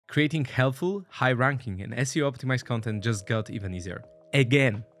Creating helpful, high-ranking and SEO-optimized content just got even easier.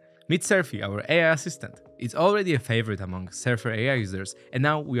 Again! Meet Surfy, our AI assistant. It's already a favorite among Surfer AI users, and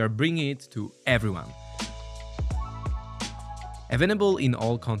now we are bringing it to everyone. Available in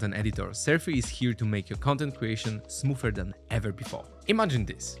all content editors, Surfy is here to make your content creation smoother than ever before. Imagine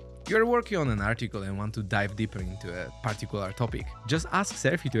this. You're working on an article and want to dive deeper into a particular topic. Just ask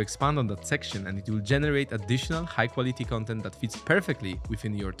Surfy to expand on that section and it will generate additional high-quality content that fits perfectly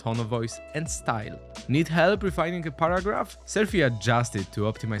within your tone of voice and style. Need help refining a paragraph? Surfy adjusts it to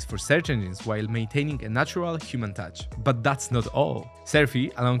optimize for search engines while maintaining a natural human touch. But that's not all.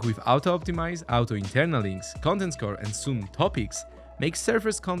 Surfy, along with auto-optimize, auto-internal links, content score and soon topics, makes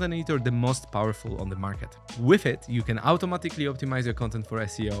Surfer's content editor the most powerful on the market. With it, you can automatically optimize your content for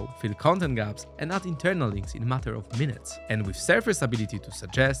SEO, fill content gaps, and add internal links in a matter of minutes. And with Surfer's ability to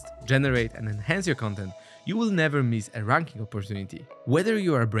suggest, generate, and enhance your content, you will never miss a ranking opportunity. Whether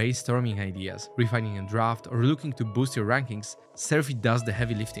you are brainstorming ideas, refining a draft, or looking to boost your rankings, Surfy does the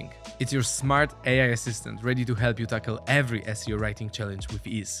heavy lifting. It's your smart AI assistant ready to help you tackle every SEO writing challenge with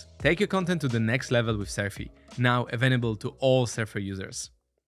ease. Take your content to the next level with Surfy, now available to all Surfer users.